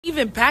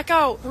Even back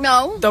out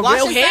No. the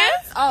real hair?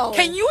 Fast? Oh.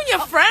 Can you and your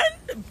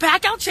friend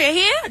back out your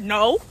hair?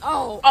 No.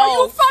 Oh. Are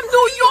you from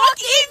New York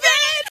even?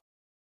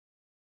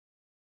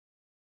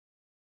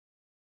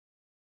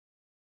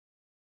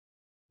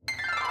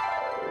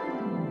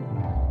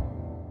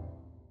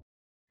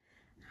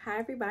 Hi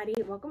everybody,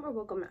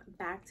 welcome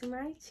back to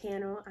my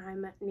channel.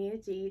 I'm Nia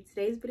G.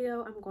 Today's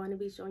video I'm going to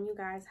be showing you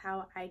guys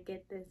how I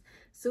get this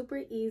super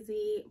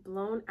easy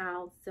blown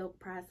out silk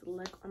press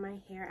look on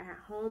my hair at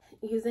home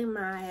using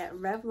my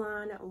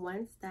Revlon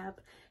One Step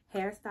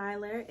hair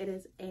styler. It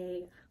is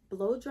a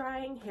blow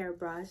drying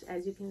hairbrush.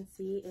 As you can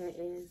see, it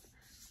is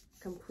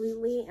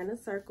completely in a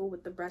circle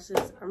with the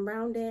brushes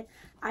around it.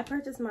 I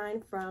purchased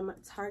mine from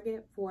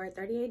Target for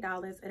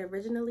 $38. It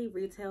originally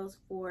retails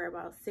for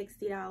about $60,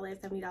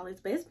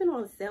 $70, but it's been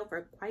on sale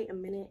for quite a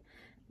minute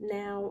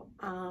now.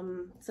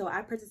 So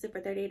I purchased it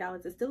for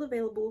 $38. It's still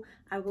available.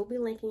 I will be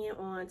linking it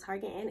on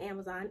Target and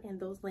Amazon, and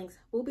those links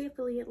will be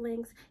affiliate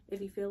links.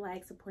 If you feel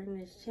like supporting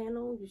this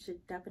channel, you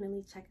should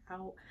definitely check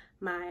out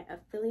my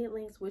affiliate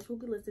links, which will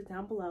be listed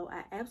down below.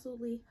 I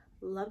absolutely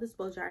love this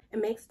blow dryer. It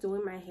makes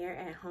doing my hair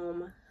at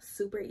home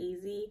super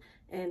easy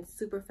and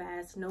super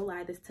fast. No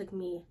lie, this took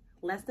me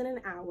less than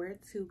an hour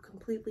to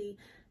completely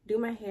do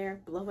my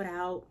hair, blow it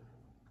out,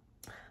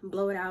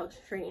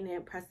 straighten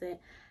it, press it,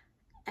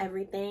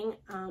 everything.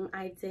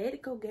 I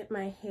did go get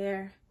my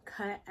hair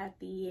cut at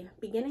the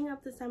beginning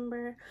of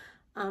December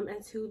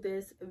into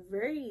this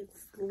very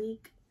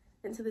sleek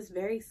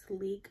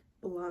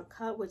blunt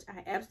cut, which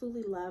I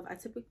absolutely love. I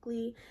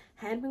typically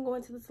had been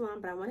going to the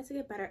salon, but I wanted to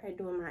get better at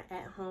doing my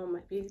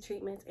at-home beauty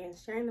treatments and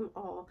sharing them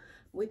all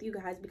with you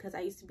guys, because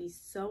I used to be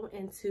so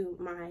into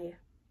my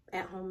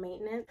at-home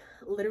maintenance,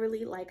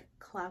 literally like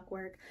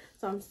clockwork.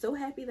 So I'm so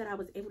happy that I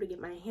was able to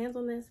get my hands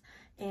on this,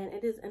 and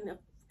it's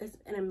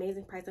an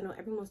amazing price. I know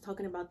everyone's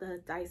talking about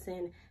the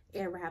Dyson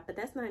Airwrap, but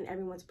that's not in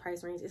everyone's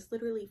price range. It's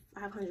literally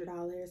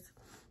 $500,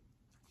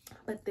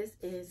 but this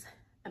is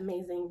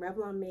amazing.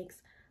 Revlon makes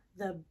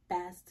the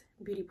best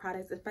beauty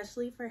products,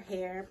 especially for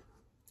hair,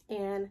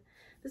 and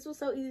this was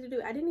so easy to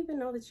do. I didn't even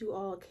know that you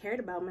all cared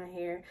about my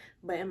hair,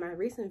 but in my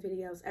recent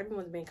videos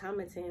everyone's been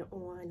commenting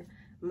on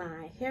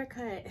my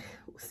haircut,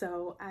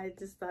 so I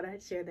just thought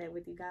I'd share that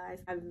with you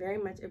guys. I very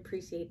much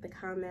appreciate the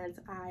comments.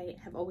 I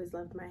have always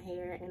loved my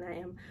hair, and I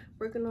am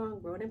working on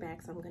growing it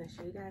back, so I'm going to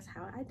show you guys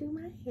how I do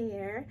my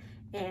hair,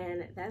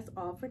 and that's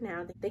all for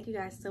now. Thank you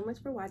guys so much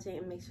for watching,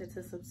 and make sure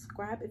to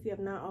subscribe if you have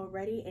not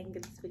already, and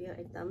give this video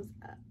a thumbs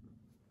up.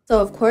 So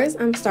of course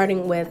I'm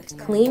starting with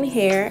clean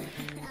hair,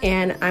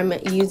 and I'm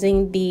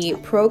using the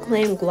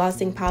Proclaim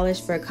glossing polish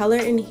for color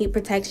and heat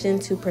protection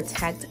to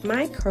protect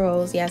my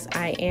curls. Yes,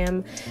 I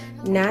am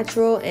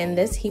natural, and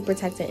this heat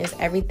protectant is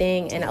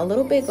everything, and a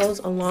little bit goes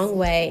a long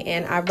way.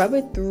 And I rub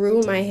it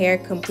through my hair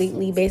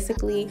completely,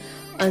 basically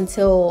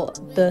until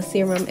the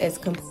serum is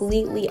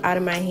completely out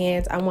of my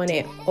hands. I want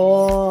it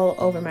all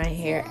over my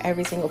hair,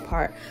 every single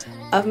part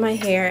of my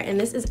hair. And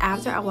this is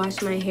after I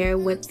wash my hair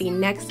with the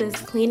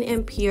Nexxus Clean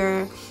and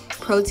Pure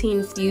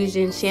Protein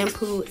Fusion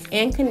shampoo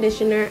and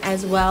conditioner,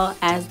 as well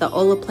as the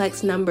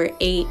Olaplex number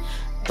 8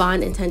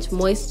 Bond Intense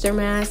Moisture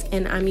Mask.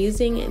 And I'm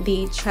using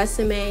the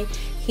Tresemme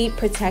heat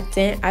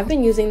protectant. I've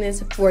been using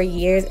this for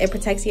years. It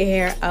protects your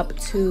hair up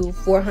to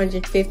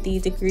 450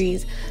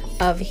 degrees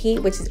of heat,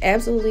 which is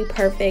absolutely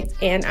perfect.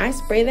 And I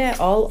spray that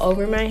all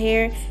over my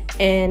hair,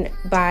 and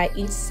by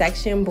each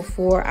section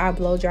before I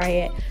blow dry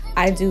it,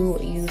 I do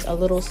use a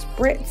little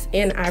spritz,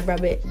 and I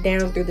rub it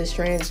down through the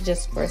strands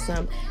just for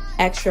some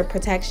extra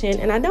protection.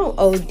 And I don't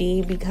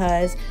OD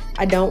because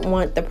I don't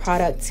want the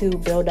product to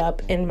build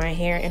up in my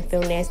hair and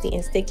feel nasty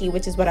and sticky,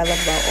 which is what I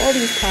love about all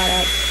these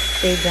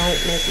products. They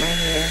don't make my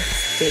hair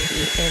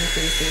sticky and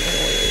greasy and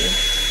oily.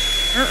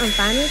 Now I'm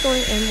finally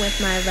going in with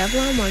my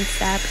Revlon One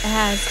Step. It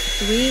has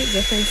 3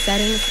 different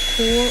settings: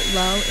 cool,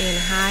 low, and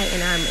high,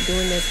 and I'm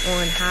doing this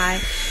on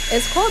high.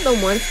 It's called the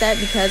One Step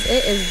because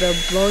it is the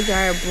blow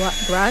dryer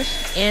brush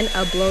and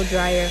a blow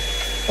dryer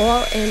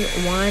all in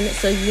one.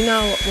 So you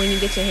know, when you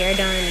get your hair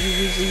done,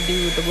 you usually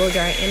do the blow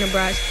dryer and a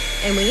brush,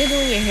 and when you're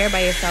doing your hair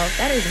by yourself,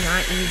 that is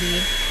not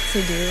easy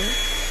to do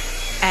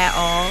at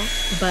all.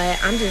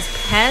 But I'm just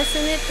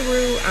passing it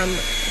through. I'm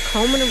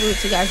combing the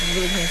roots. You guys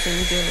really can't see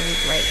me doing the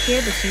roots right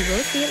here, but you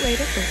will see it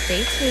later, so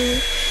stay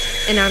tuned.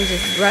 And I'm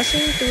just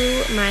brushing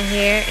through my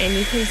hair, and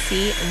you can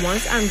see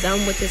once I'm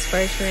done with this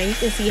first strand, you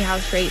can see how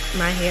straight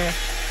my hair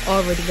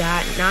already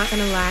got. Not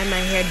gonna lie, my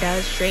hair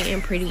does straighten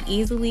pretty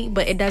easily,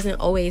 but it doesn't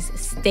always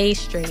stay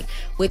straight,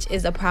 which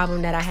is a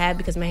problem that I have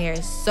because my hair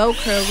is so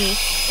curly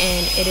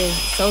and it is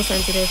so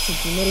sensitive to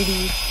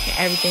humidity and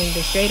everything.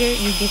 The straighter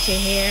you get your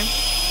hair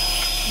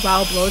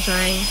while blow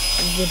drying,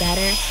 the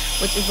better,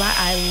 which is why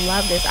I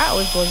love this. I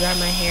always blow dry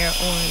my hair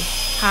on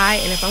high,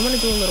 and if I want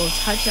to do a little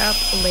touch up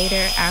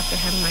later after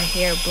having my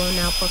hair blown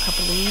out for a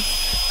couple of weeks,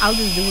 I'll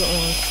just do it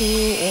on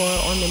cool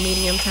or on the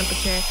medium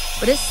temperature.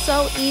 But it's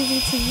so easy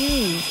to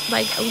use.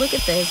 Like, look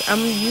at this.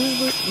 I'm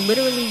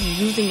literally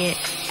using it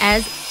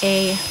as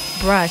a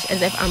brush,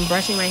 as if I'm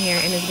brushing my hair,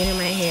 and it's getting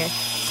my hair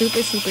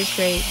super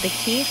straight. The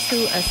key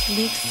to a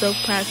sleek silk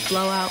press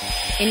blowout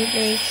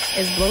anything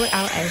is blow it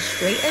out as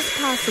straight as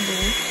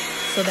possible,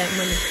 so that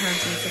when it's time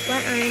for you to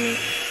flat iron it,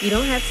 you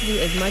don't have to do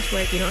as much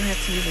work, you don't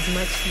have to use as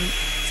much heat.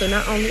 So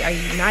not only are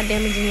you not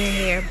damaging your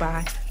hair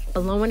by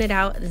blowing it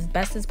out as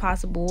best as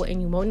possible,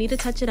 and you won't need to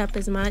touch it up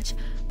as much,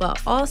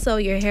 but also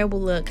your hair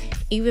will look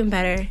even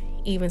better,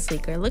 even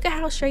sleeker. Look at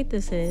how straight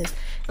this is.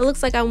 It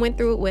looks like I went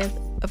through it with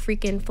a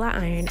freaking flat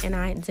iron and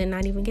I did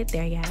not even get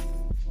there yet.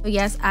 So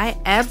yes, I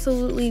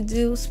absolutely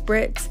do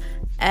spritz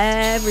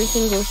every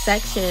single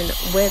section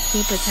with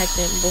heat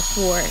protectant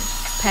before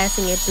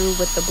passing it through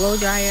with the blow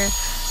dryer.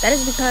 That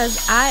is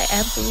because I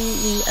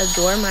absolutely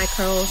adore my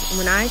curls.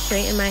 When I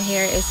straighten my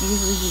hair, it's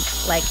usually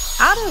like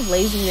out of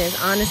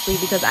laziness, honestly,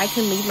 because I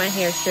can leave my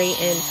hair straight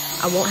and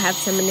I won't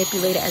have to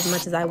manipulate it as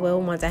much as I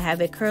will once I have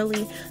it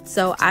curly.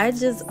 So I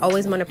just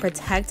always want to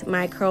protect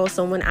my curls,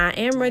 so when I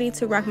am ready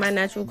to rock my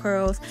natural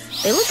curls,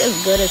 they look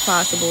as good as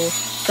possible.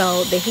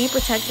 So the heat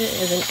protectant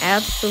is an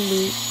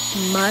absolute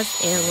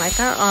must, and like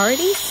I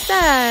already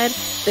said,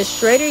 the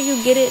straighter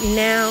you get it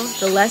now,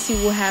 the less you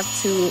will have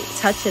to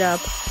touch it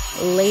up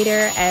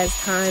later as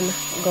time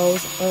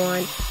goes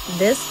on.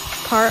 This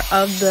part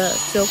of the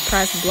silk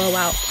press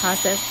blowout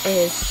process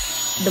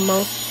is the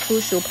most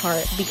crucial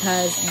part,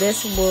 because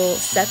this will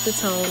set the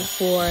tone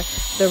for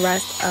the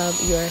rest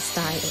of your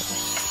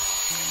styling.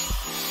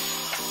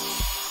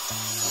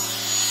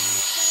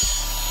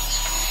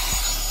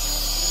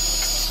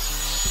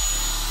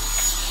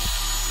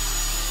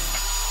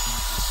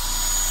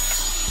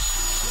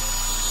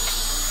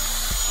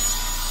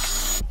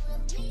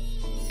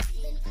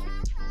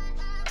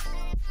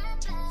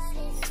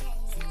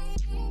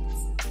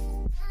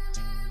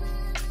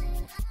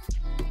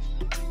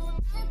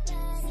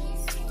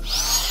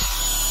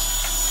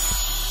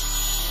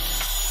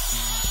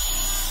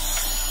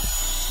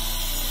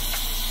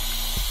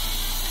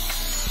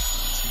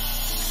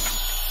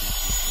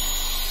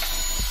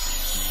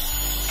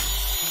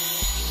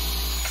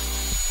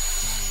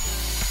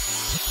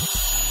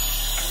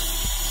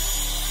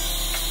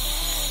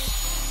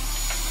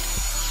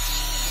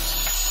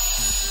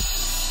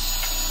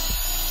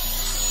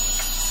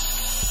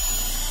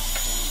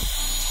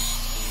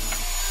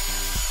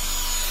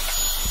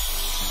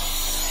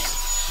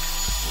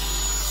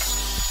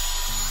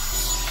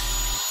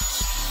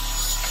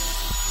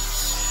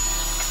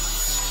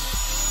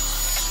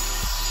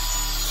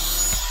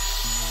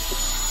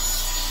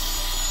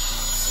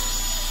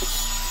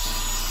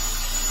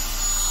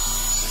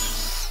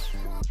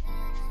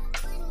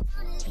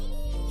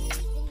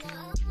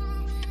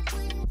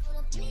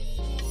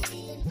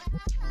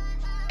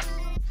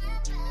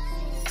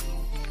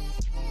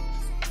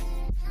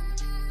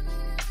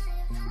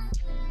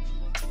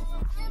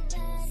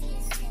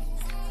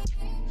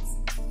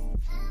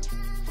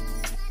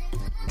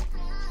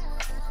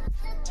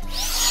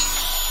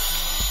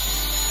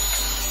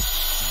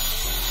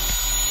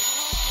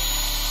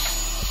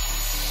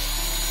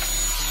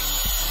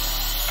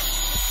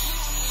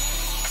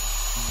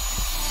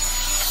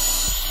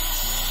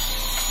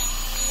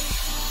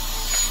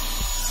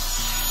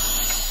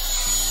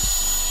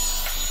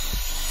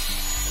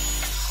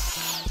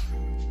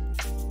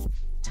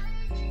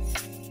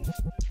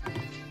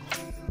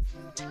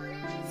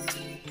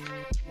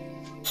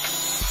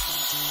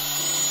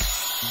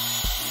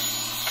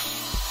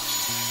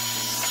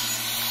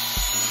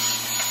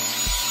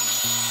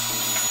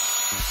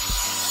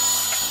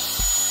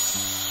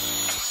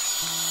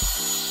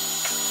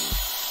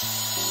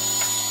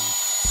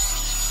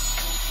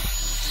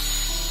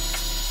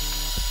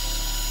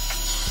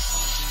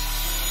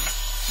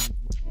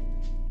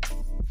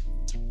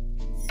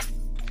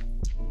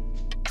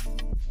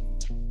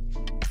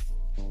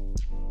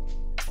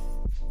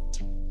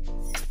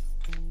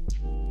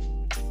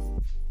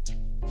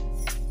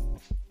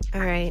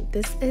 Alright,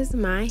 this is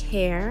my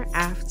hair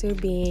after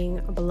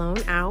being blown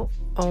out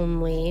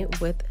only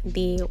with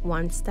the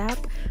One Step.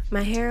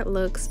 My hair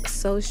looks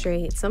so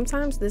straight.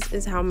 Sometimes this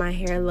is how my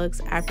hair looks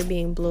after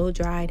being blow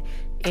dried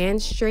and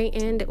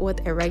straightened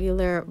with a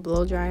regular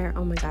blow dryer.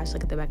 Oh my gosh,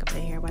 look at the back of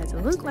my hair. Why does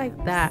it look like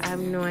that? I have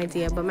no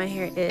idea, but my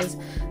hair is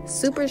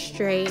super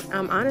straight.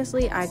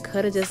 Honestly, I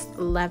could have just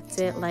left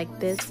it like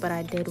this, but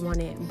I did want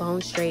it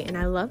bone straight, and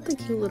I love the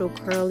cute little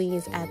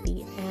curlies at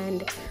the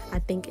end. I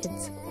think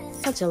it's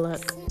such a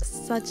look,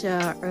 such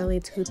a early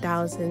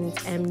 2000s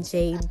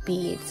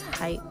MJB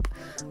type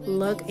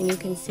look, and you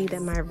can see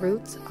that my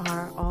roots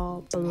are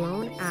all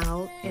blown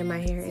out and my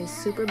hair is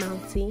super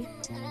bouncy.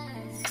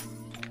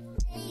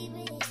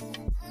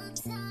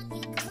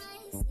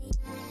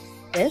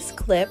 This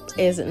clip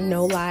is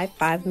no lie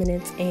 5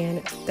 minutes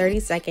and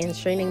 30 seconds.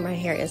 Straightening my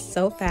hair is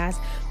so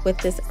fast with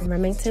this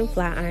Remington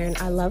flat iron.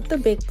 I love the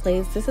big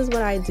plates. This is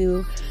what I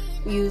do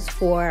use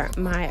for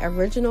my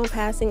original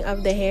passing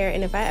of the hair,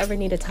 and if I ever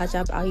need a touch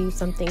up, I'll use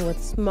something with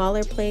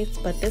smaller plates,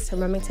 but this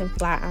Remington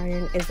flat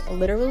iron is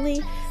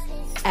literally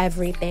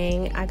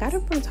everything. I got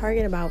it from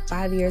Target about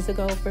 5 years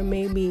ago for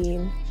maybe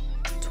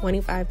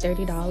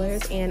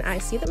 $25-$30, and I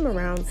see them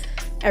around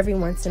every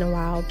once in a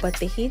while. But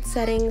the heat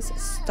settings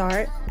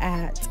start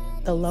at,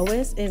 the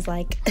lowest is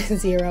like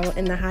 0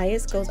 and the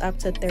highest goes up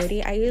to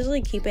 30. I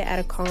usually keep it at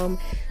a calm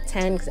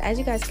 10 because, as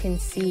you guys can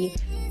see,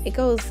 it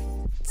goes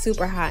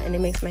super hot and it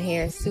makes my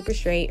hair super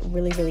straight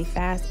really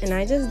fast. And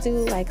I just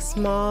do like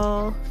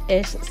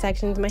small-ish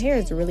sections. My hair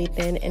is really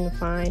thin and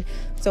fine,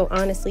 so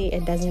honestly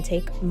it doesn't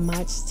take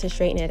much to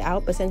straighten it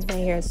out. But since my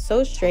hair is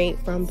so straight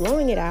from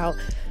blowing it out,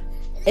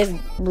 it's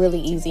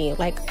really easy.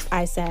 Like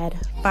I said,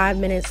 5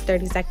 minutes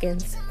 30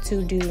 seconds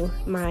to do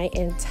my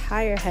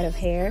entire head of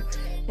hair.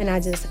 And I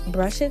just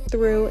brush it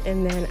through,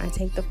 and then I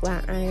take the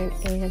flat iron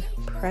and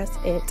press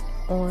it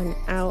on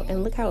out,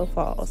 and look how it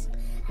falls.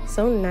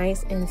 So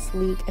nice and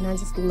sleek, and I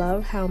just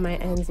love how my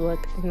ends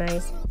look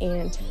nice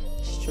and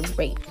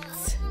straight.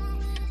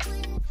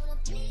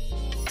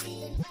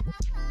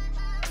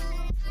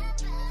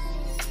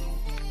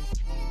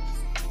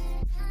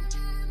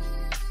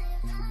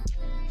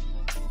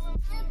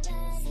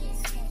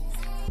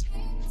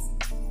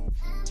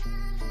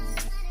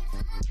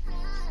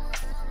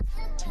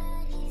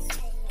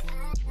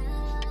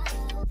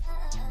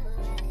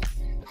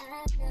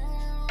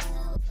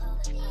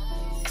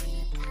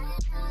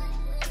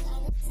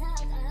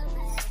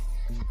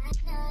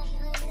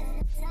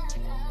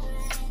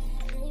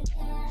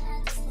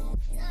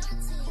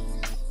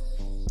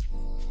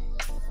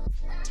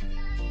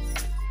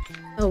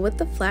 So with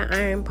the flat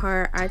iron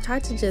part, I try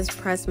to just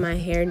press my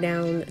hair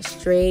down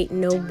straight,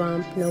 no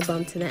bump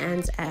to the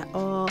ends at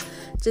all,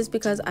 just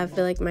because I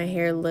feel like my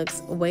hair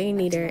looks way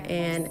neater.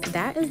 And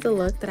that is the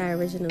look that I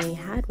originally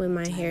had when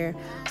my hair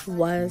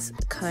was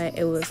cut.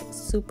 It was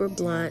super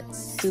blunt,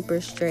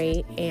 super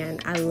straight,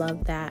 and I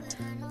love that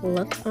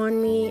look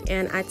on me.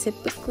 And I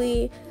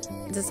typically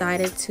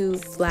decided to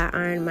flat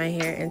iron my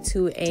hair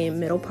into a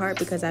middle part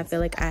because I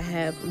feel like I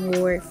have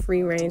more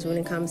free range when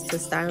it comes to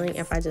styling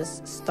if I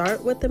just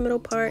start with the middle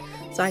part,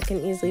 so I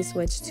can easily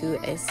switch to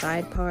a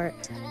side part.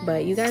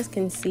 But you guys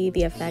can see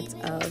the effect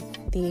of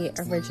the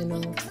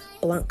original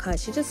blunt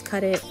cut. She just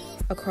cut it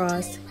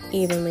across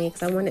evenly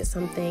because I wanted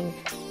something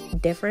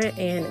different,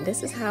 and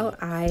this is how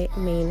I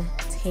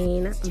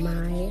maintain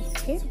my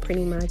hair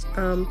pretty much.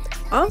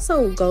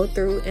 Also go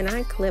through and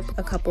I clip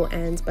a couple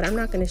ends, but I'm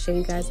not going to show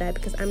you guys that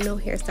because I'm no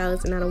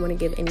hairstylist and I don't want to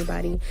give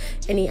anybody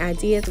any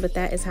ideas. But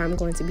that is how I'm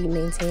going to be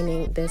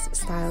maintaining this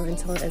style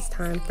until it's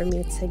time for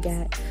me to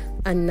get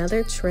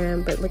another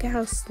trim. But look at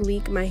how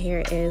sleek my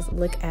hair is.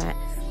 Look at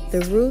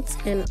the roots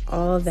and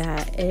all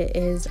that. It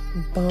is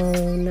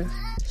bone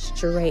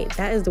straight.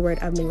 That is the word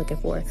I've been looking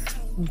for.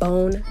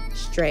 Bone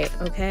straight.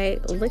 Okay,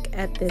 look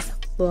at this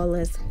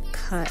flawless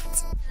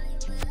cut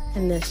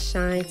and the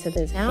shine to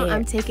this hair. Now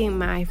I'm taking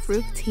my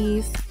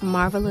Fructis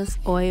Marvelous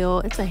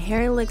Oil. It's a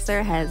hair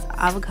elixir, has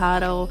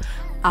avocado,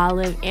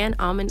 olive, and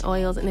almond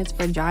oils, and it's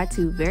for dry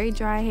to very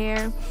dry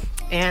hair.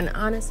 And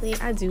honestly,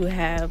 I do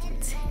have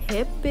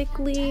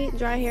typically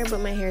dry hair,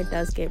 but my hair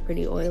does get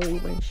pretty oily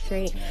when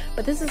straight.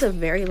 But this is a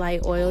very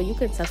light oil. You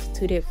could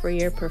substitute it for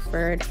your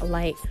preferred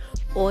light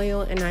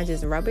oil, and I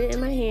just rub it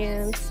in my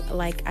hands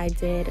like I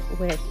did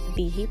with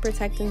the heat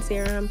protecting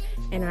serum,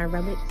 and I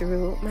rub it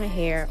through my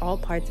hair, all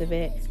parts of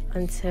it,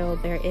 until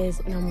there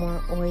is no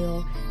more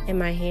oil in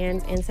my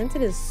hands. And since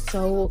it is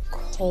so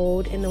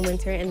cold in the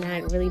winter and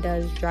that really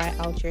does dry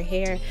out your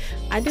hair,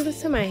 I do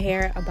this to my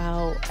hair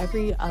about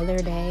every other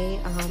day,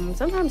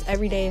 sometimes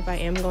every day if I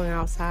am going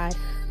outside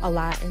a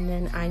lot, and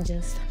then I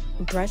just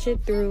brush it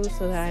through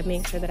so that I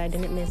make sure that I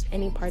didn't miss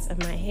any parts of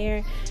my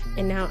hair.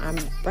 And now I'm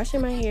brushing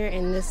my hair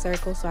in this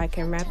circle so I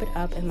can wrap it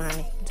up in my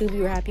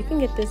doobie wrap. You can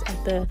get this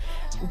at the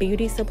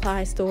beauty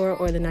supply store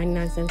or the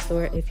 99-cent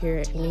store if you're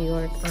in New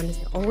York.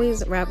 Honestly,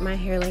 always wrap my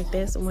hair like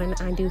this when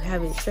I do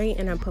have it straight,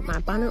 and I put my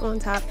bonnet on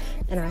top,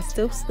 and I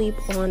still sleep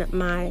on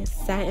my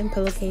satin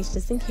pillowcase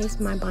just in case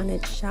my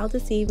bonnet shall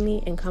deceive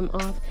me and come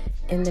off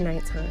in the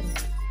nighttime.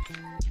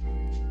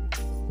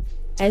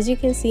 As you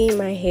can see,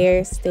 my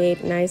hair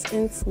stayed nice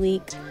and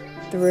sleek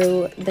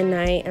through the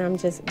night, and I'm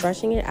just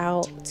brushing it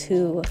out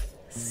to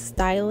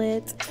style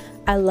it.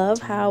 I love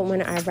how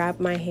when I wrap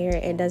my hair,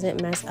 it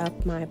doesn't mess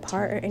up my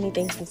part or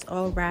anything. Since it's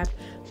all wrapped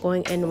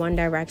going in one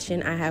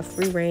direction, I have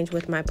free range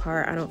with my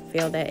part. I don't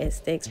feel that it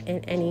sticks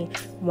in any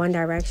one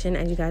direction.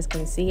 As you guys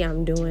can see,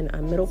 I'm doing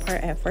a middle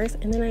part at first,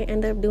 and then I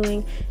end up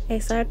doing a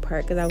side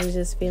part because I was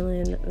just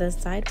feeling the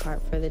side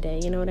part for the day.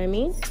 You know what I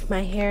mean?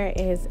 My hair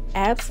is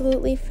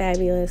absolutely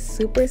fabulous,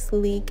 super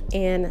sleek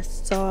and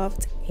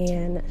soft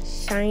and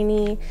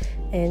shiny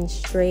and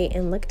straight.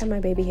 And look at my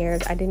baby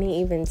hairs. I didn't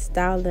even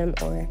style them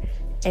or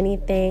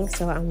anything,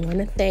 so I want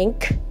to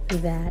thank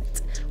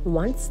that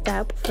One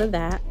Step for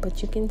that.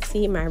 But you can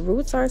see my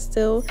roots are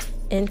still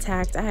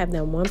intact. I have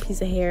that one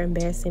piece of hair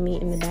embarrassing me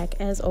in the back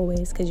as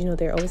always, because you know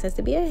there always has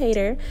to be a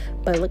hater.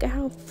 But look at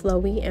how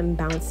flowy and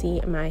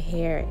bouncy my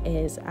hair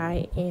is.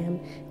 I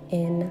am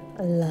in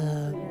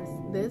love.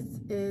 Yes, this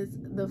is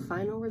the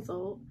final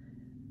result.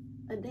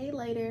 A day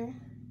later,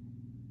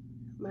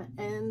 my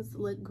ends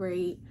look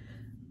great.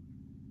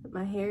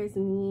 My hair is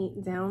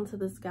neat down to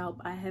the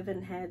scalp. I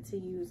haven't had to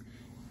use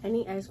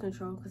any edge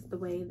control, because the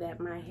way that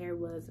my hair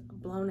was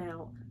blown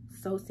out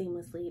so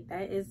seamlessly.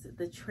 That is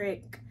the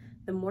trick.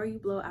 The more you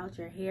blow out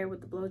your hair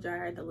with the blow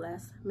dryer, the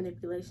less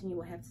manipulation you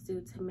will have to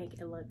do to make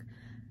it look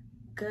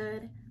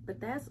good. But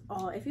that's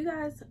all. If you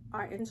guys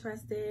are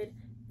interested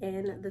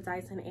in the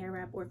Dyson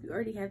Airwrap, or if you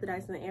already have the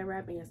Dyson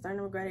Airwrap and you're starting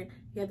to regret it,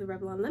 you have the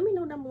Revlon, let me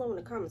know down below in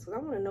the comments, because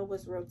I want to know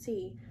what's real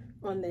tea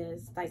on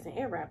this Dyson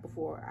Airwrap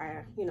before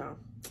I, you know,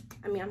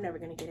 I mean, I'm never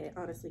gonna get it,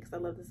 honestly, because I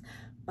love this.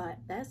 But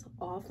that's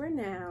all for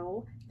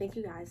now. Thank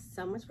you guys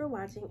so much for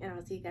watching, and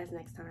I'll see you guys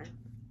next time.